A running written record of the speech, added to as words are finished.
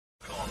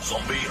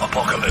Zombie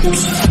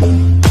apocalypse.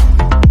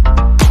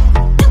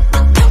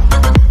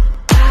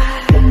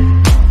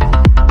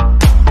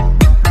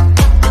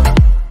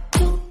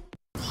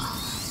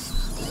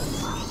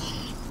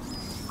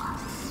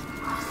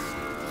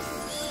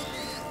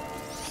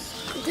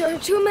 There are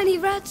too many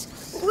rats.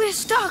 We're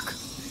stuck.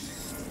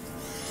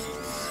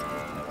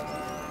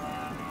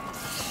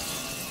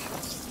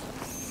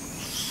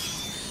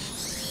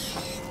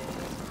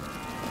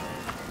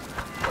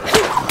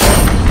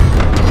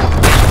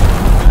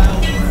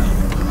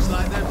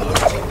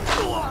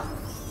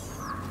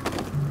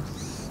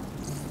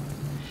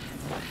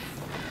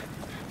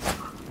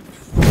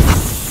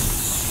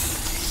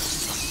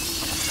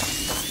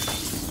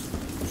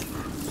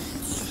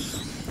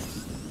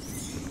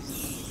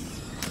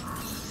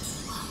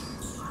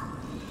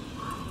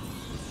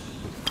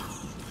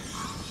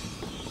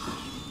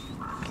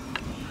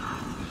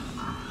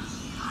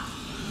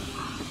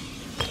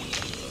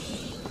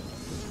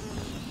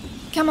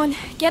 Come on,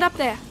 get up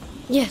there.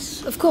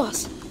 Yes, of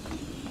course.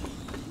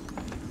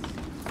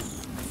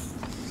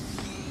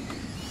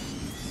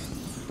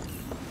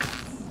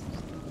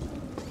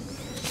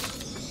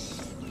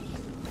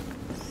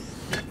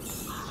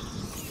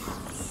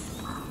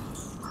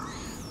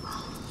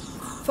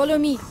 Follow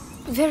me.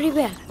 Very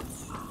well.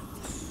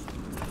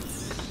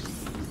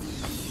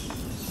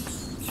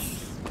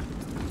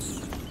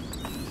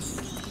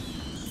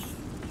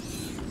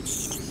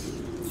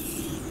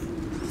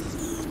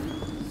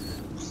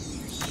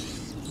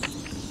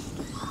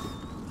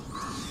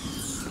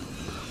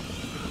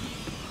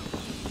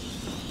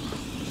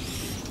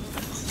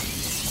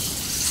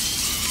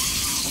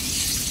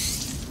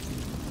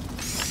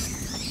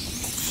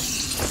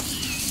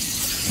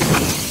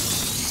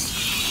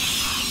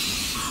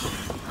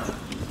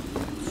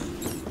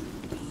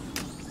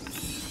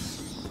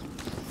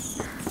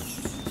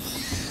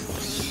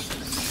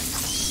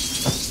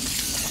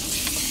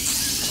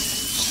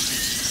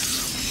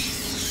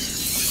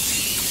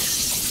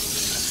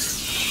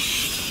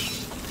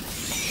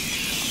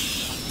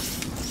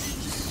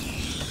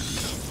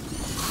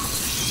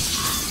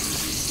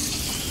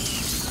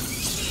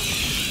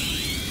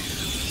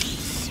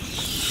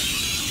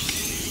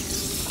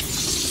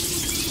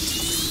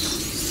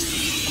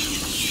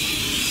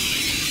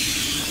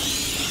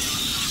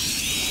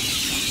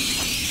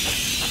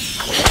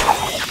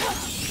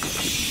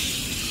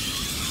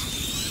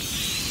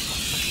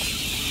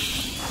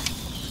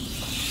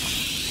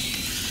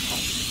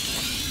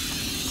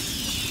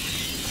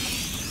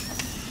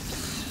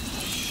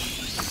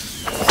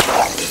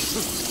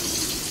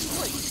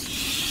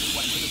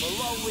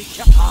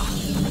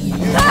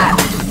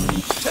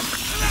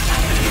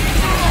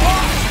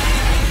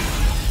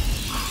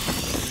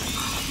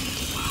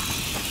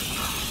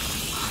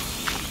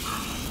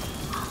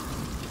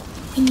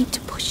 We need to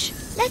push.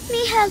 Let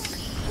me help.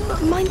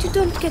 Mind you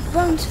don't get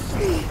burnt.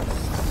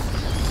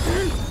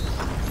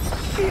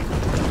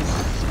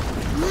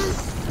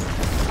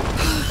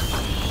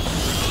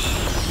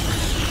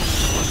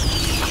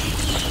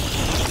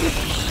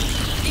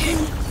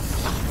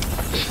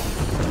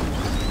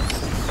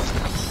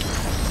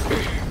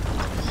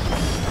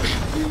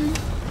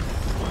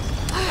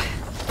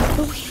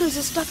 The wheels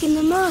are stuck in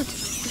the mud.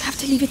 We'll have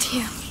to leave it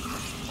here.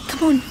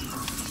 Come on.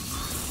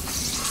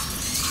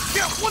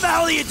 What the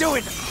hell are you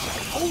doing?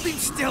 Holding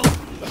still.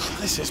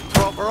 This is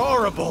proper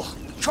horrible.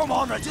 Come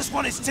on, I just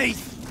want his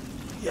teeth.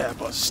 Yeah,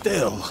 but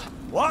still.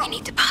 What? We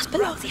need to pass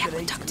below the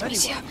aqueduct,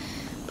 Amicia.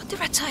 But the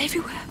rats are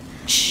everywhere.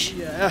 Shh.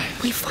 Yeah.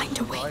 We'll find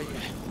a way.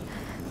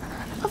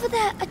 Over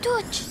there, a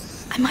torch.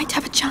 I might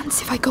have a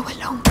chance if I go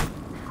alone.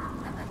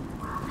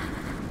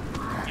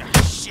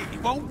 Shit, he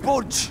won't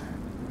budge.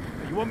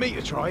 You want me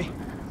to try?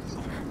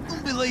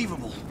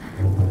 Unbelievable.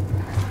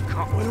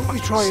 Why don't we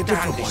try a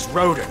different These one?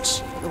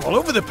 rodents. They're all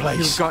over the place.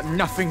 You've got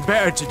nothing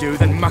better to do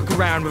than muck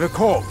around with a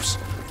corpse.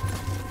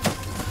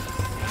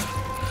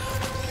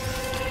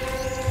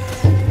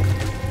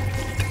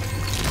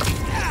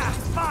 Ah,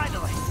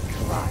 finally.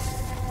 Christ.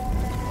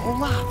 All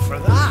that for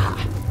that?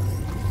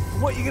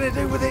 What are you going to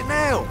do with it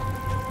now?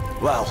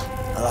 Well,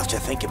 I'll have to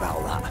think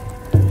about that.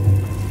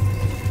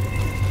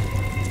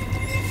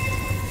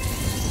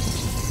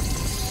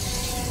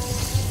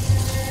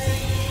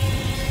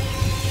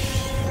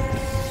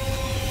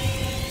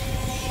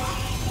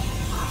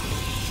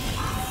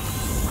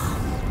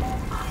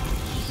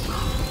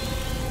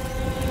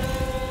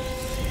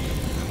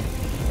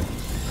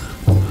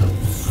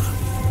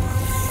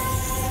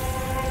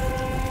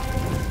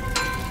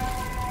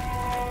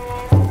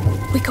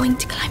 We're going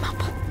to climb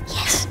up.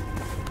 Yes.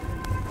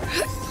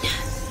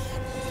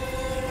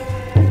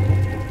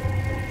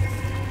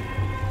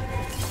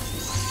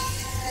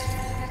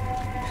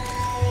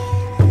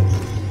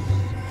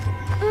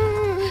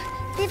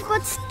 They've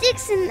got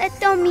sticks in their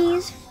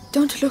dummies.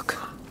 Don't look.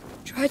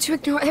 Try to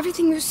ignore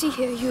everything you see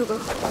here, Hugo.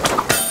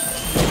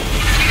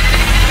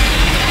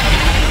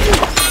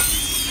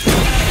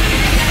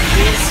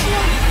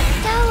 Amicia,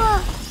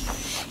 tower.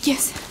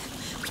 Yes,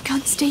 we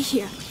can't stay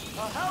here.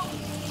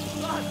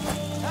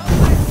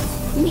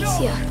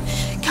 Amicia.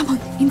 Come on,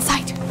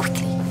 inside,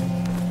 quickly.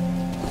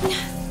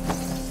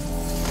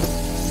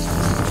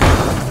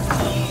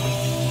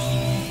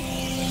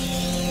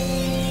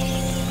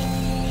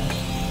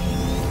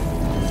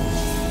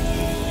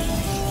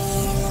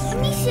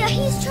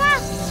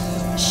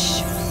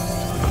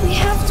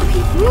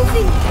 Keep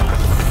moving.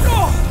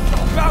 Oh,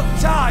 about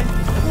time!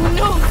 Oh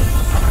no!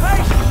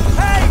 Hey!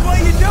 Hey! What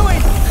are you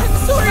doing? I'm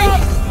sorry!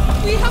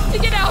 We have to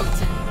get out!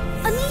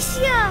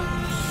 Amicia!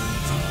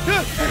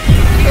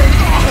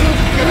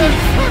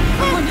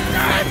 Come on,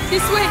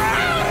 this way!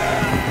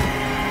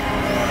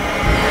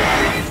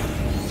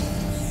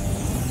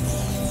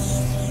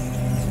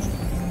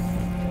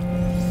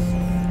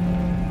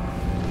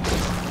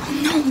 Oh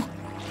no!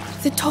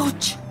 The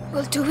torch!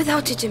 We'll do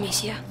without it,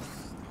 Amicia.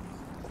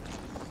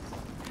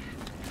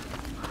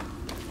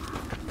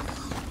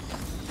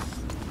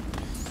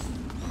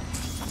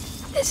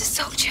 There's a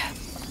soldier.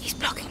 He's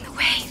blocking the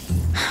way.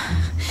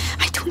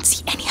 I don't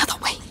see any other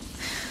way.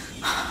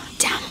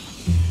 Damn.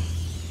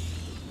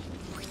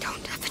 We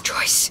don't have a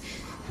choice.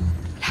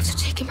 We'll have to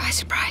take him by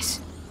surprise.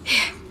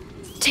 Here,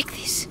 take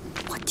this.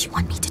 What do you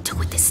want me to do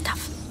with this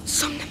stuff?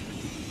 Some them.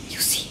 You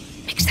see,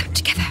 mix them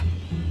together.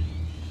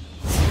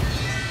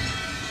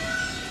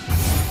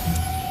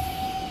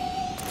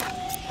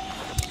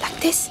 Like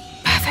this?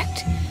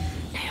 Perfect.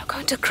 Now you're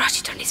going to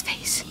crush it on his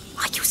face.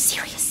 Are you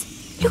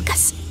serious?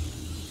 Lucas!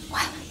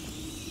 Well,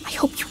 I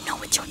hope you know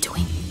what you're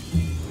doing.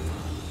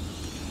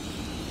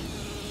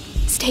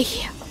 Stay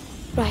here.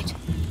 Right.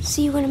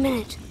 See you in a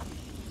minute.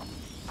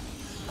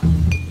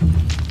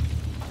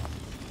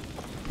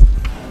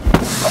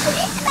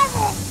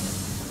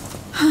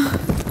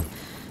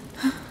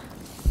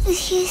 Is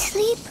she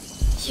asleep?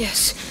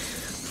 Yes,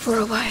 for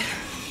a while.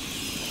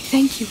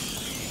 Thank you.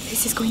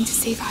 This is going to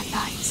save our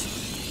lives.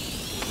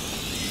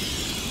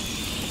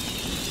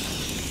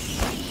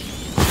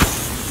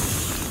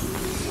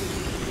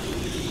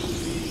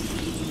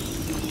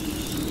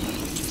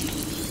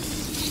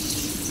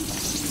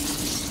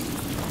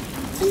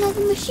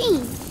 Another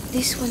machine.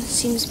 This one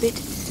seems a bit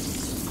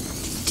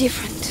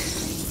different.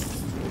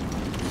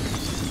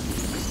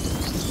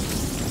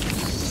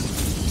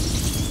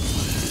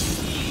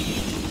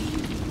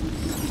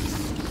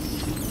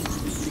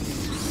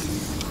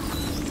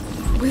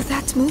 Will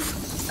that move?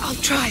 I'll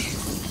try.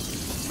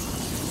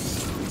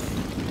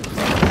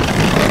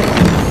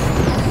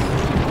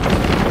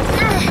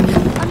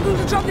 I'm going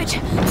to drop it.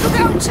 Look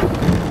out!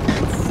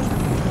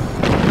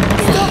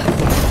 Stop!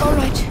 All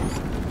right.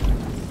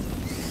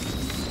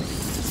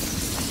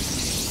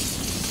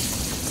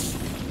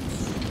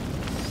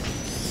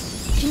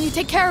 Can you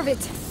take care of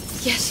it?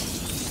 Yes.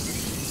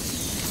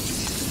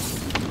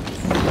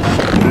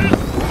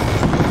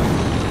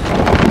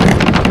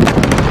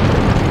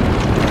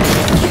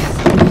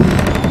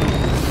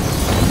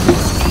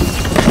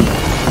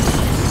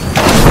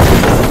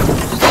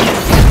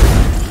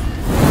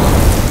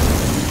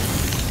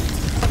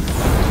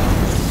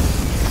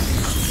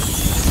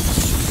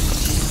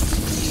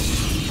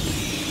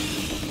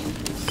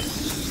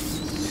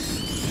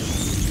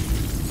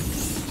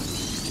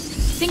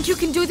 Think you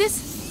can do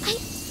this?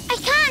 I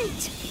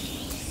can't.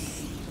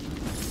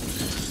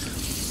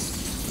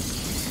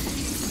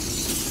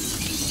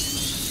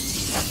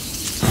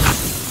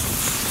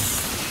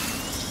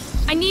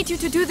 I need you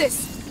to do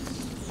this.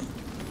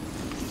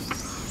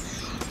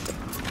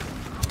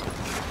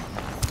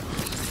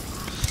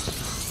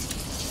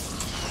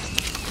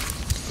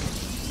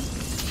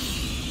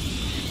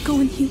 Go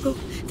on, Hugo.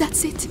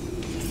 That's it.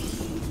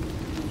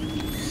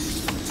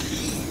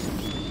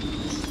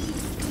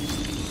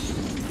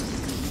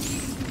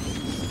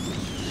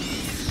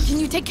 Can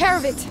you take care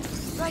of it?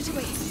 Right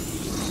away.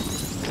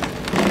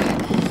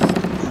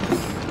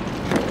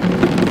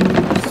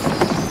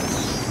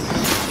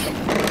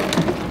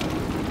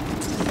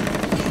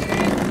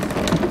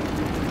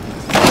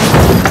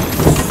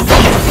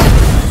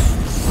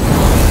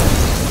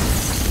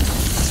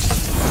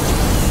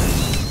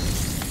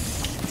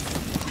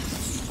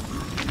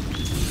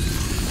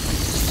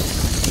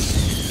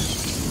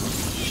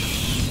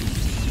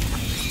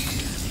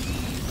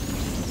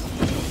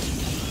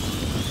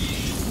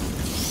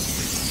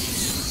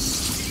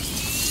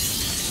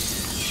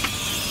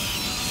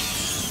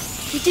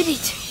 You did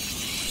it.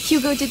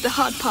 Hugo did the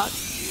hard part.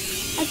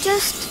 I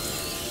just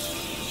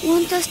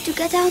want us to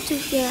get out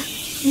of here.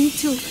 Me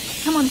too.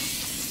 Come on,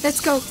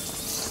 let's go.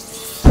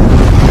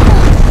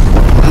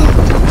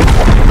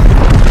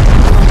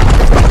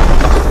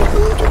 Are we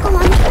going to go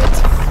under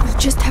it? We'll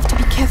just have to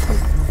be careful.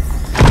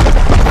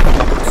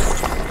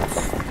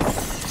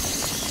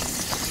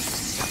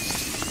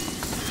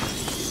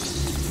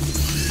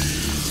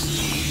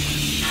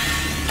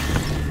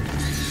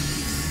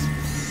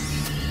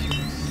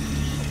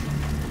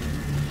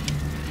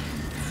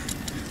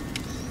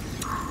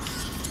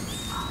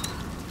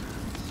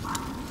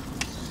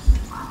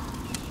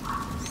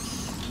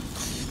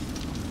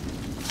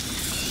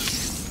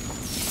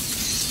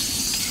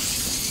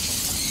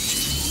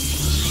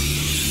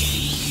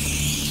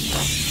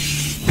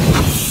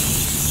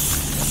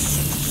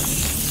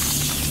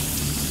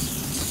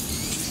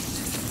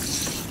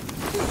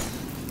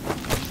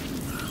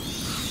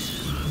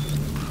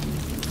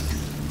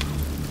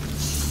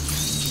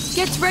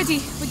 Get ready.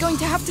 We're going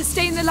to have to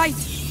stay in the light.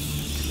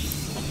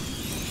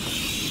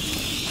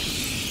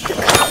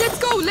 Let's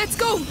go, let's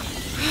go.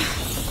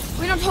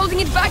 We're not holding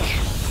it back.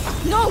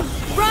 No!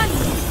 Run!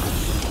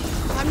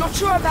 I'm not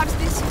sure about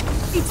this.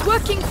 It's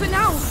working for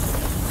now.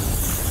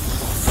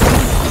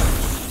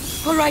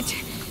 All right,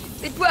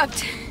 it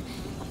worked.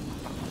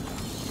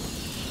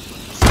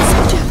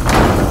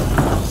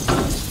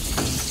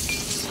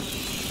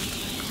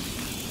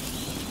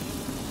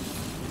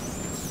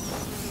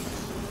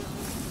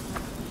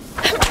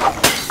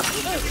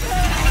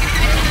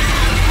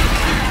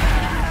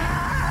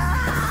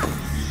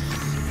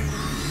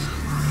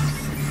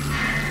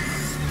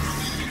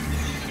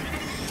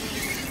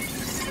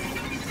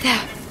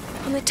 There,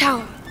 on the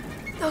tower.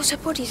 Those are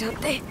bodies,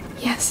 aren't they?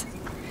 Yes.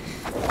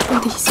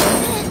 Bodies.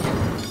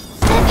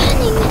 They're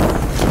running.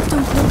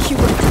 Don't look,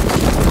 Hugo.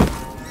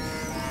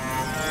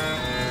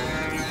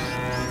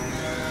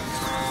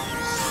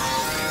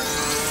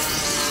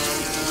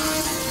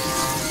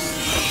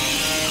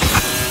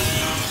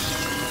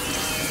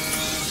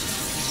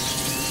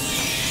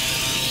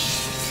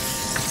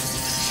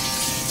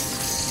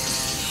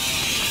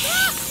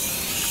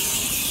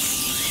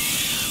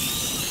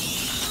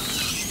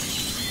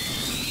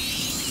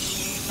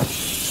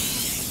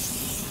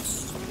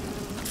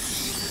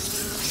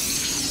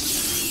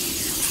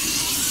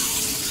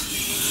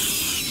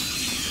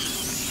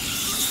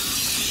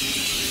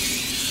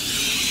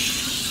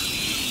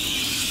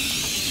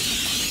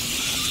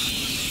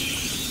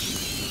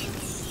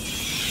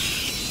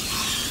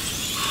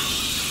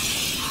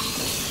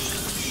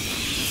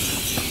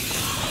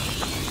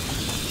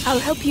 I'll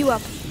help you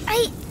up.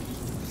 I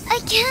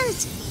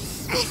can't.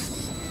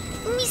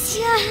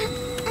 Amicia,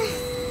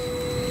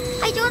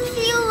 I don't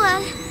feel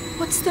well.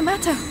 What's the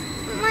matter?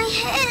 My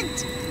head.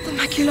 The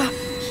macula.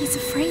 He's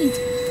afraid.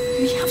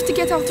 We have to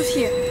get out of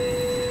here.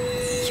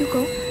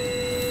 Hugo?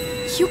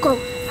 Hugo!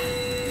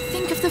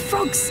 Think of the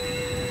frogs.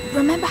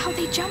 Remember how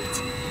they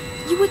jumped?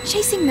 You were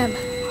chasing them.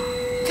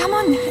 Come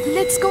on,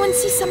 let's go and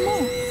see some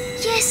more.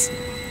 Yes,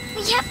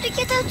 we have to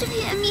get out of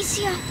here,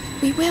 Amicia.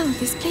 We will.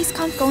 This place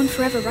can't go on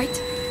forever,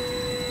 right?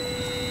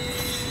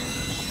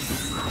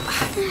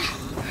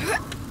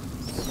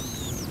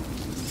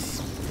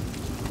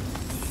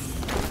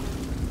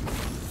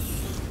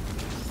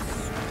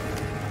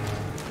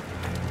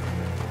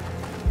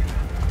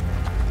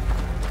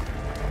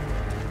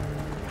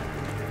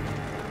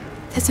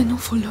 There's an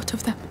awful lot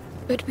of them.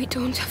 But we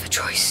don't have a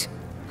choice.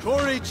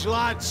 Courage,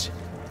 lads.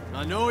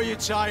 I know you're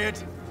tired.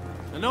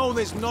 I know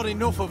there's not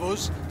enough of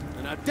us.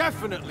 And I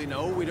definitely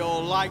know we'd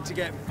all like to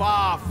get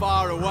far,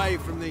 far away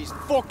from these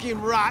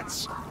fucking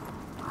rats.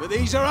 But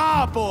these are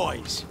our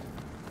boys.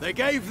 They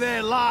gave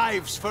their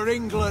lives for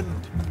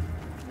England.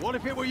 What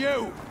if it were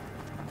you?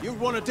 You'd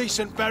want a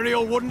decent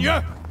burial, wouldn't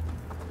you?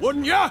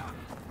 Wouldn't you?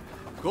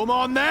 Come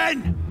on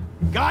then!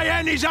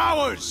 Guyenne is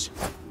ours!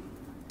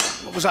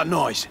 What was that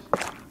noise?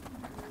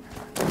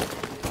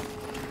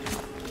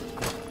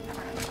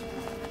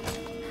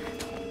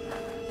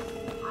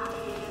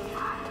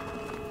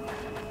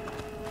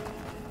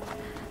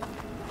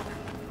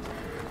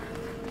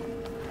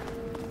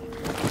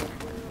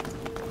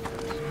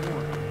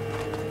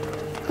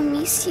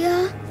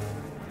 Amicia,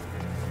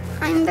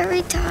 I'm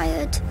very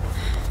tired.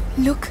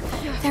 Look,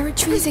 there are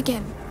trees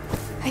again.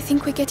 I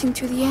think we're getting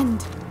to the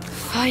end.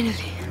 Finally.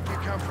 Where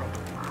you come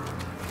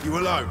from? You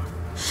alone?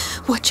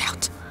 Watch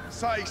out.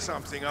 Say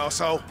something,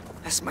 arsehole.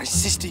 That's my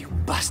sister, you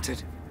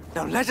bastard.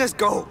 Now let us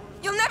go.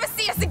 You'll never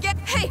see us again.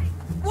 Hey,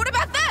 what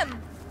about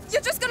them?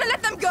 You're just gonna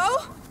let them go?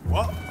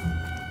 What?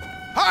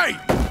 Hey!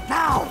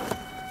 Now!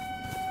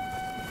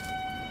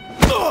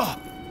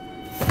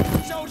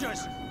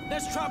 Soldiers,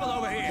 there's trouble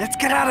over here. Let's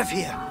get out of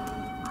here.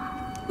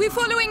 We're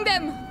following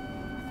them.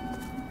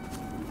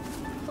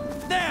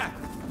 There!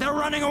 They're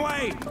running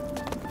away!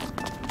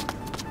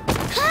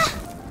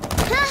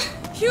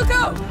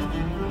 Hugo!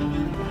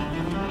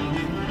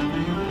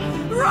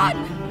 Run!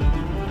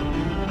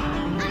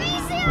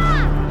 Amicia!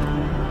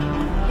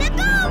 Let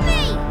go of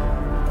me!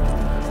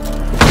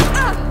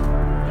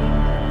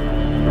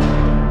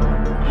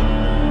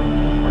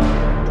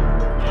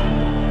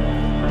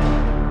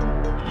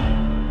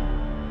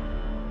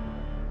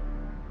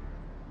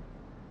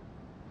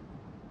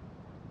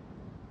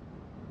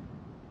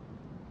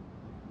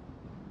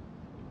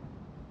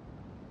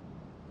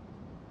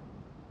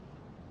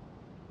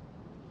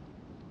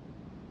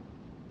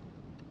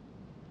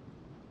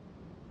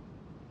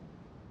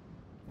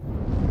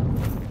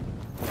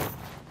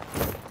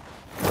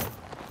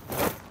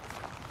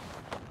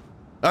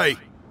 Hey,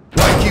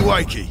 wakey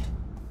wakey.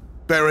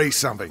 Better eat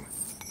something.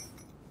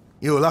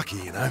 You're lucky,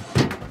 you know.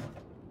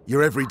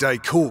 Your everyday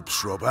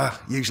corpse robber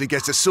usually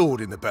gets a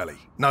sword in the belly,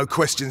 no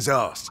questions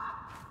asked.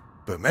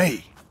 But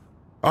me,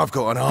 I've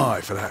got an eye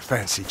for that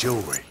fancy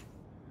jewellery.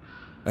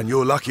 And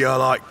you're lucky I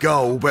like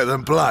gold better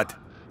than blood,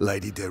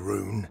 Lady de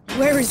Rune.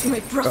 Where is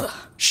my brother?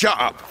 Shut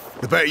up!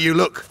 The better you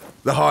look,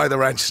 the higher the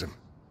ransom.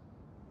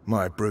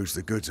 Might have bruised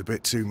the goods a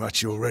bit too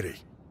much already.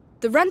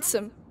 The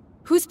ransom?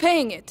 Who's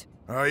paying it?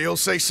 Oh, you'll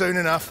see soon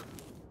enough.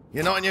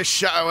 You're not in your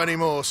shadow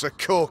anymore, so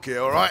cork it,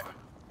 all right?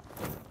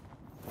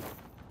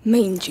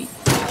 Mangy.